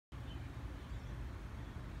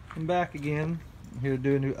I'm back again. I'm here to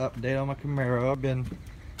do a new update on my Camaro. I've been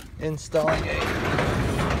installing a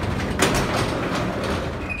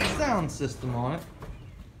sound system on it.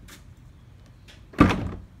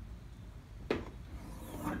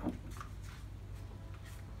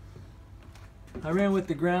 I ran with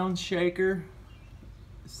the ground shaker,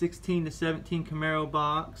 16 to 17 Camaro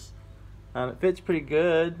box. It fits pretty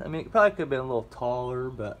good. I mean, it probably could have been a little taller,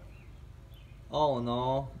 but all in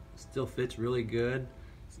all, it still fits really good.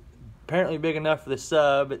 It's apparently big enough for the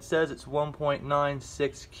sub. It says it's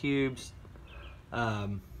 1.96 cubes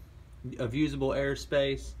of usable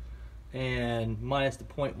airspace and minus the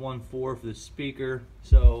 0.14 for the speaker.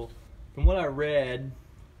 So from what I read,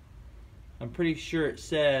 I'm pretty sure it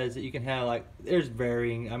says that you can have, like, there's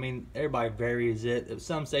varying, I mean, everybody varies it.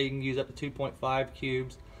 Some say you can use up to 2.5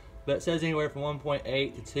 cubes, but it says anywhere from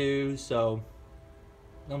 1.8 to 2, so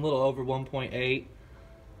I'm a little over 1.8.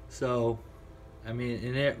 So, I mean,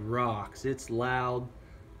 and it rocks. It's loud.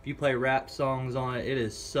 If you play rap songs on it, it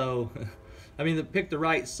is so, I mean, pick the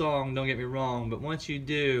right song, don't get me wrong, but once you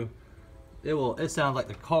do, it sounds like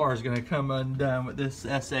the car is going to come undone with this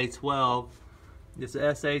SA12. It's a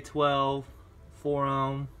SA12 4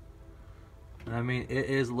 ohm. I mean, it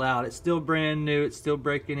is loud. It's still brand new. It's still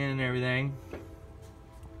breaking in and everything.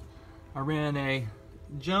 I ran a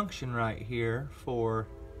junction right here for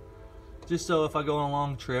just so if I go on a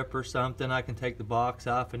long trip or something, I can take the box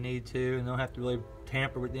off if I need to and don't have to really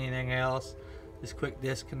tamper with anything else. Just quick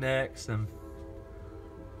disconnects. And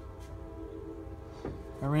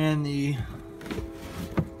I ran the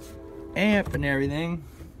amp and everything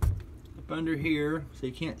under here so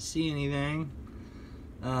you can't see anything.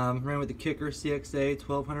 Ran with the Kicker CXA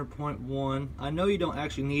 1200.1. I know you don't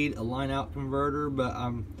actually need a line out converter, but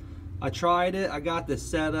I tried it. I got the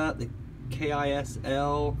setup, the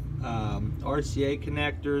KISL RCA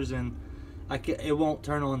connectors, and it won't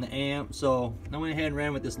turn on the amp, so I went ahead and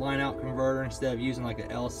ran with this line out converter instead of using like an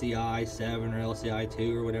LCI 7 or LCI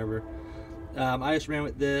 2 or whatever. I just ran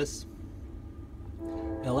with this.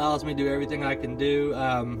 It allows me to do everything I can do.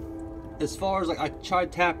 As far as, like, I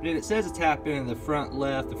tried tapping in, it says to tap in the front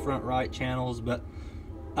left, the front right channels, but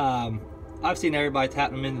I've seen everybody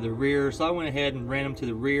tap them into the rear, so I went ahead and ran them to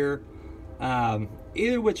the rear.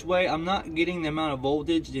 Either which way, I'm not getting the amount of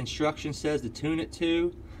voltage the instruction says to tune it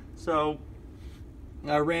to, so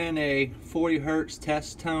I ran a 40 hertz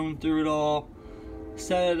test tone through it all,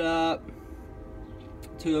 set it up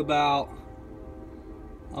to about,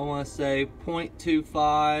 I want to say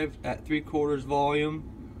 0.25 at 3/4 volume.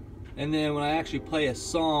 And then when I actually play a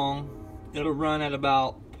song, it'll run at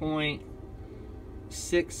about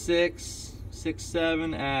 0.66,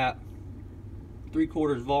 67 at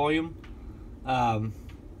 3/4 volume.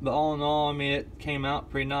 But all in all, I mean, it came out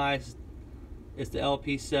pretty nice. It's the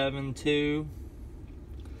LP7 too.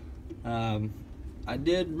 I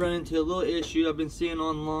did run into a little issue I've been seeing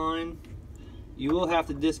online. You will have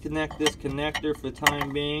to disconnect this connector for the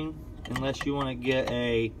time being, unless you want to get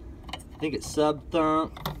a, I think it's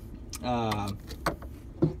sub-thump.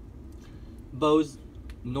 Bose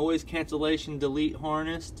noise cancellation delete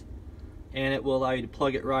harness, and it will allow you to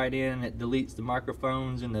plug it right in, and it deletes the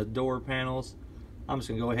microphones and the door panels. I'm just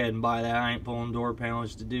gonna go ahead and buy that. I ain't pulling door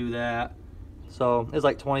panels to do that, so it's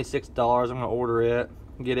like $26. I'm gonna order it,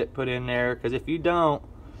 get it put in there, because if you don't,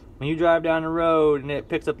 when you drive down the road and it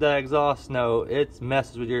picks up that exhaust note, it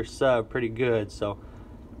messes with your sub pretty good. So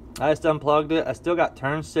I just unplugged it. I still got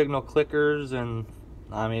turn signal clickers, and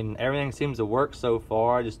I mean, everything seems to work so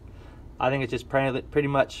far. I think it's just pretty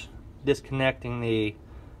much disconnecting the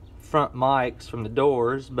front mics from the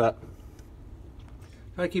doors, but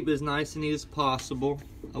try to keep it as nice and neat as possible.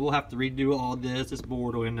 I will have to redo all this. This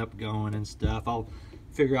board will end up going and stuff. I'll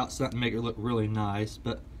figure out something to make it look really nice,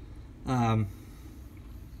 but I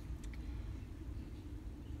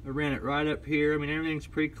ran it right up here. I mean, everything's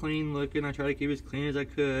pretty clean looking. I try to keep it as clean as I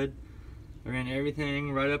could. I ran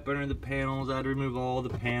everything right up under the panels. I had to remove all the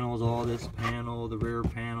panels, all this panel, the rear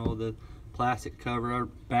panel, the plastic cover, our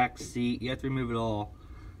back seat. You have to remove it all.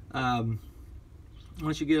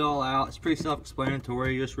 Once you get it all out, it's pretty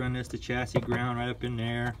self-explanatory. You just run this to chassis ground right up in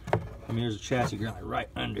there. I mean, there's a chassis ground right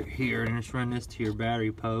under here, and just run this to your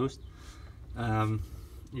battery post.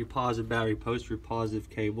 Your positive battery post, your positive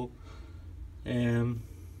cable. And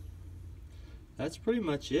that's pretty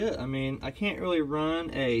much it. I mean, I can't really run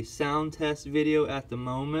a sound test video at the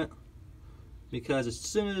moment, because as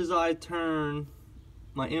soon as I turn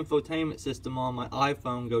my infotainment system on, my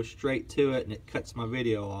iPhone goes straight to it and it cuts my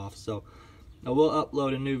video off. So I will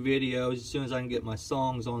upload a new video as soon as I can get my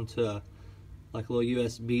songs onto like a little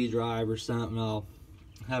USB drive or something. I'll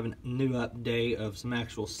have a new update of some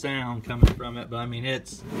actual sound coming from it, but I mean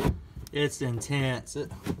it's intense.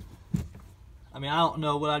 I mean, I don't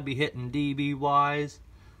know what I'd be hitting dB wise,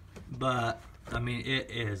 but I mean it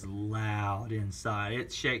is loud inside.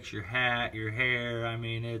 It shakes your hat, your hair. I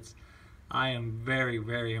mean I am very,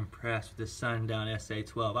 very impressed with the Sundown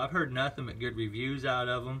SA12. I've heard nothing but good reviews out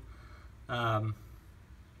of them.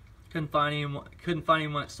 Couldn't find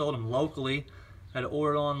anyone that sold them locally. Had to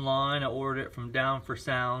order it online. I ordered it from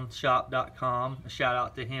downforsoundshop.com. A shout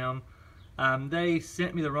out to him. They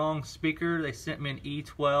sent me the wrong speaker. They sent me an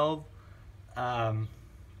E12.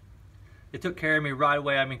 They took care of me right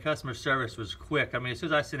away. I mean, customer service was quick. I mean, as soon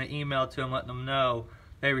as I sent an email to them letting them know,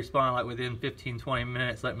 they responded like within 15-20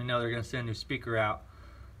 minutes, letting me know they're going to send a new speaker out.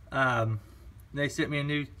 They sent me a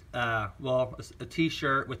new, well, a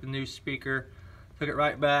t-shirt with the new speaker. Took it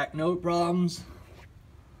right back, no problems.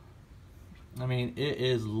 I mean, it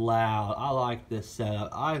is loud. I like this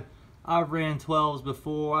setup. I've ran 12s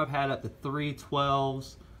before. I've had up to 3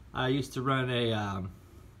 12s. I used to run a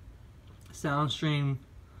Soundstream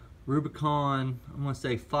Rubicon, I'm going to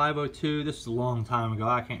say 502. This was a long time ago.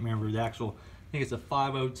 I can't remember the actual, I think it's a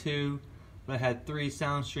 502. But I had 3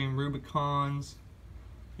 Soundstream Rubicons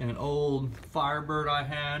and an old Firebird I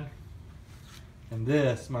had. And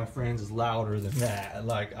this, my friends, is louder than that.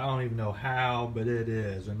 Like, I don't even know how, but it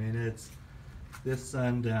is. I mean, it's this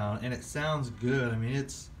Sundown, and it sounds good. I mean,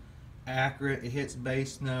 it's accurate. It hits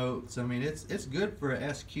bass notes. I mean, it's good for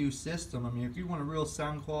a SQ system. I mean, if you want a real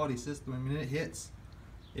sound quality system, I mean, it hits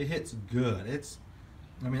good.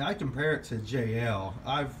 I mean, I compare it to JL.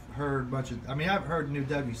 I've heard a bunch of, I mean, I've heard new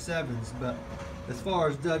W7s, but as far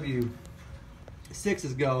as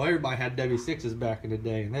W6s go, everybody had W6s back in the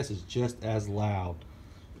day, and this is just as loud.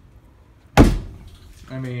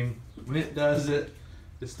 I mean, when it does it,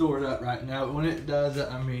 it's stored up right now, but when it does it,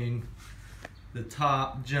 I mean, the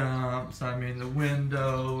top jumps, I mean, the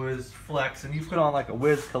window is flexing. You put on like a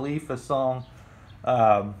Wiz Khalifa song,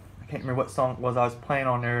 I can't remember what song it was I was playing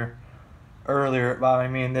on there earlier, but I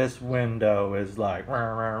mean, this window is like,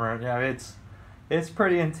 yeah, it's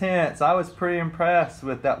pretty intense. I was pretty impressed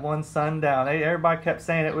with that one Sundown. Everybody kept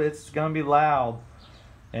saying it's gonna be loud,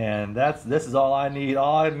 and this is all I need.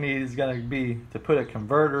 All I need is gonna be to put a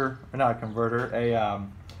converter, or not a converter, a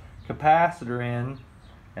capacitor in,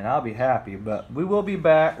 and I'll be happy. But we will be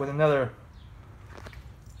back with another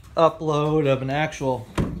upload of an actual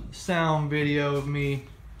sound video of me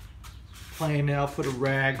playing. I'll put a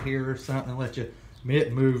rag here or something, let you, I mean,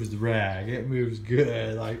 it moves the rag, it moves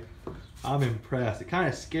good. Like, I'm impressed. It kind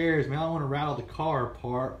of scares me. I don't want to rattle the car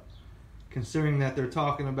apart, considering that they're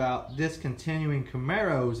talking about discontinuing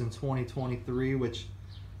Camaros in 2023, which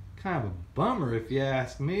kind of a bummer if you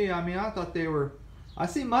ask me. I mean, I thought they were, I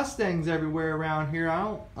see Mustangs everywhere around here.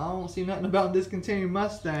 I don't see nothing about discontinuing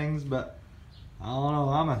Mustangs, but I don't know.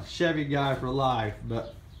 I'm a Chevy guy for life.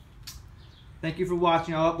 But thank you for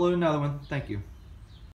watching. I'll upload another one. Thank you.